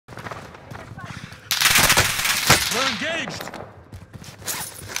We're engaged!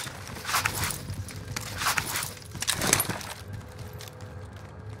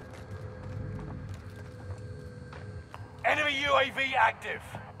 Enemy UAV active.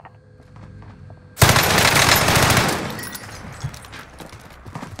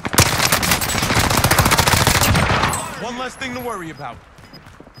 One less thing to worry about.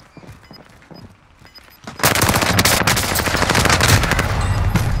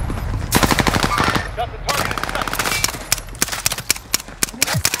 Got the target in sight.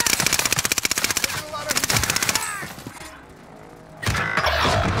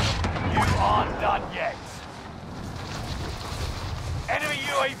 You aren't done yet. Enemy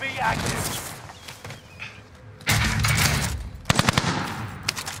UAV active.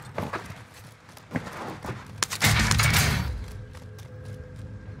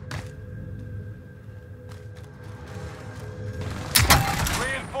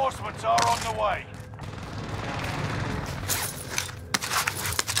 Reinforcements are on the way.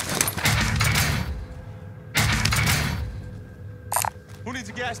 Who needs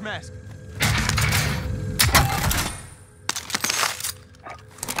a gas mask?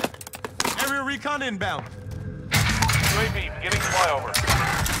 Area recon inbound. UAV beginning flyover.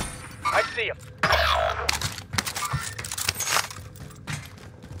 I see him.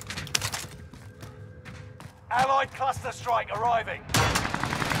 Allied cluster strike arriving.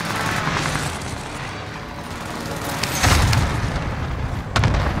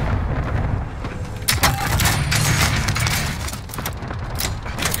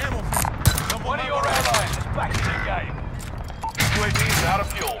 One of your allies is back in the game. UAV is out of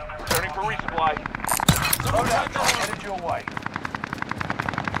fuel. Turning for resupply. Loadout drop headed your way.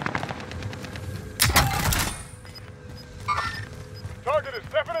 Target is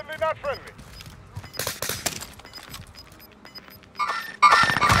definitely not friendly.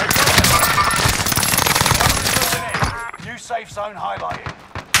 New safe zone highlighted.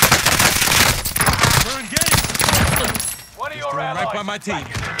 We're engaged! One of your going allies right by my is back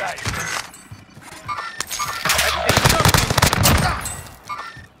team. in the game.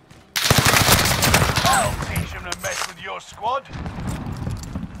 I'll teach him to mess with your squad.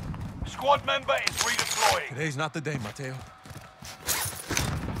 Squad member is redeploying. Today's not the day, Mateo.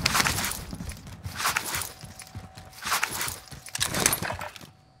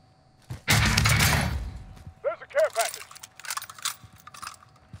 There's a care package.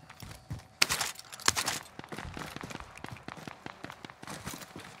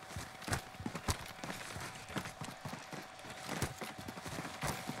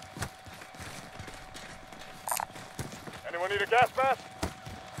 Anyone need a gas mask?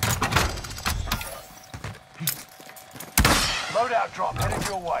 Loadout drop headed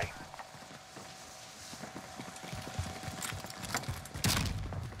your way.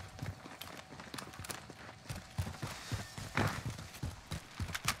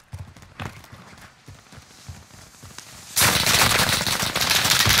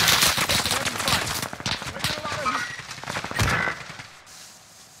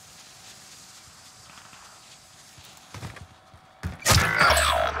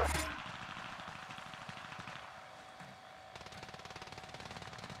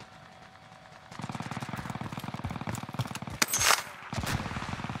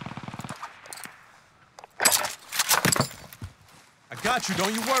 Got you,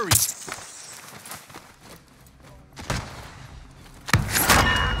 don't you worry.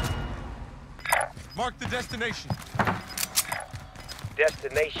 Mark the destination.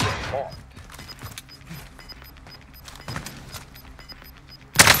 Destination marked.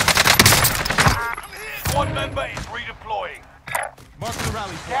 Squad member is redeploying. Mark the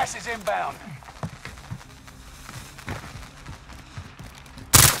rally point. Gas is inbound.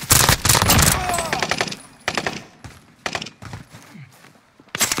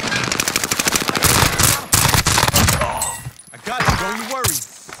 Got you, don't you worry.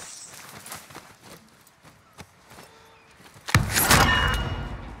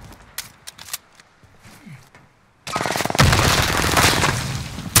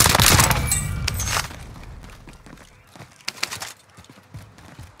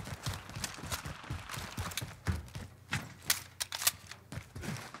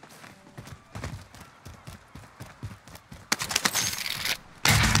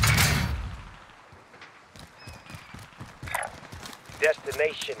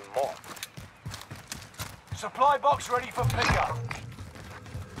 Destination marked. Supply box ready for pickup.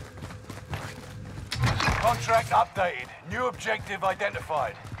 Contract updated. New objective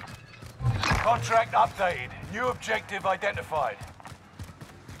identified. Contract updated. New objective identified.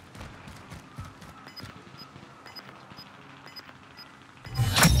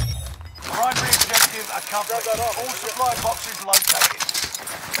 Primary objective accomplished. All supply boxes located.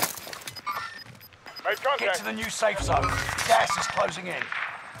 Make Get contact. to the new safe zone. Gas is closing in.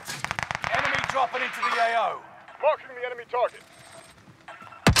 Enemy dropping into the AO. Marking the enemy target.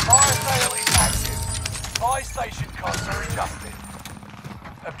 Fire sale is active. Buy station costs are adjusted.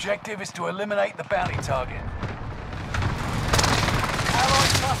 Objective is to eliminate the bounty target. Allied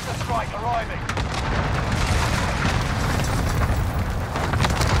cluster strike arriving.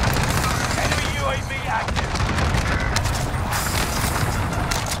 Enemy UAV active.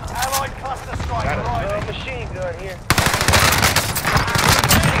 Allied cluster strike Got arriving. a machine gun here.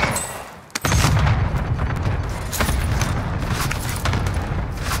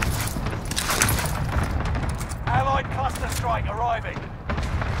 Allied cluster strike arriving.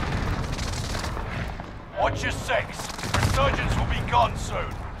 Watch your six. Resurgence will be gone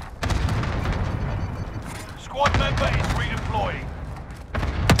soon. Squad member is redeploying.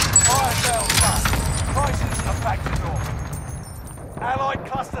 Fire sales done. Prices are back to normal. Allied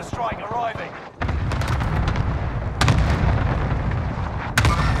cluster strike arriving.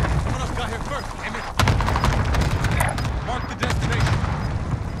 Someone else got here first, damn it. Mark the destination.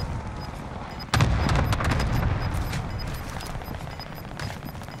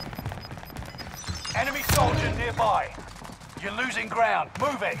 Enemy soldier nearby. You're losing ground.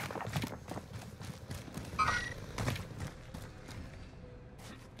 Move it.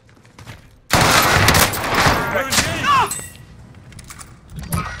 We're engaged.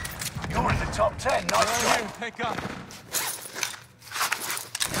 You're in the top 10. Nice We're job. here, thank God.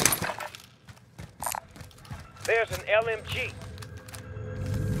 There's an LMG.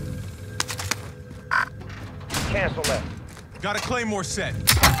 Cancel that. Got a Claymore set.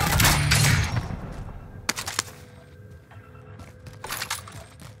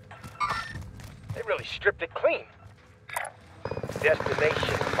 They really stripped it clean.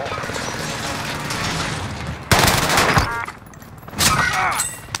 Destination marked.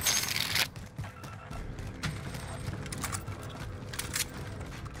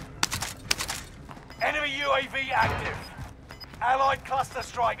 Enemy UAV active. Allied cluster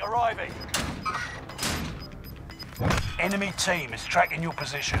strike arriving. Enemy team is tracking your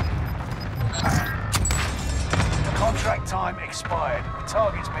position. Contract time expired. The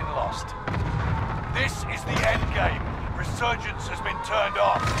target's been lost. This is the end game. Resurgence has been turned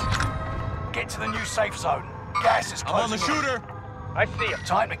off. Get to the new safe zone. Gas is I'm on the closing in. shooter. I see him.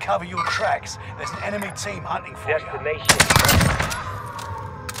 Time to cover your tracks. There's an enemy team hunting for you. Destination.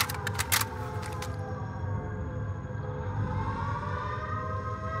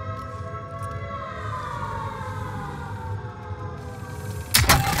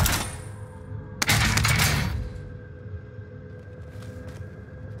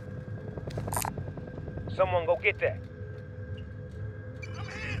 Someone go get that. I'm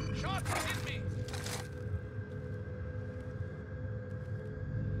here. Shots hit me.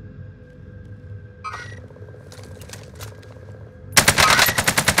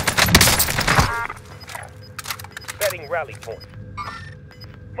 Setting rally point.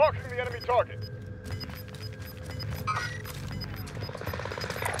 Marking the enemy target.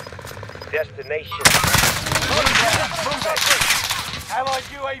 Destination. Move it. Allied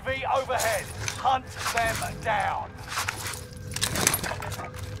UAV overhead. Hunt them down.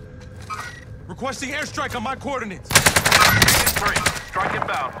 Requesting airstrike on my coordinates. 3. Strike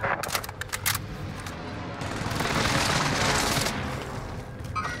inbound.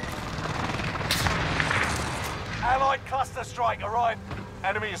 Allied cluster strike arrived.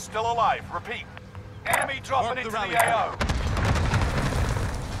 Enemy is still alive. Repeat. Enemy dropping Mark the into rally the AO.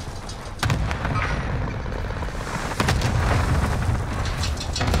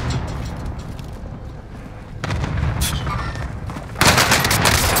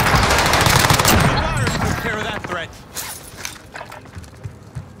 Took care of that threat.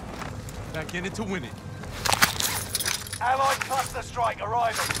 Back in it to win it. Allied cluster strike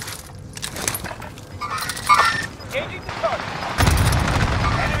arriving. Engaging the target.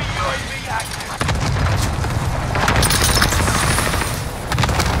 Enemy UAV active.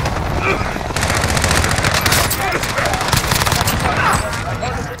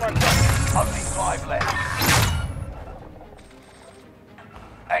 Only 5 left.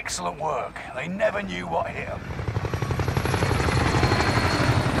 Excellent work. They never knew what hit them.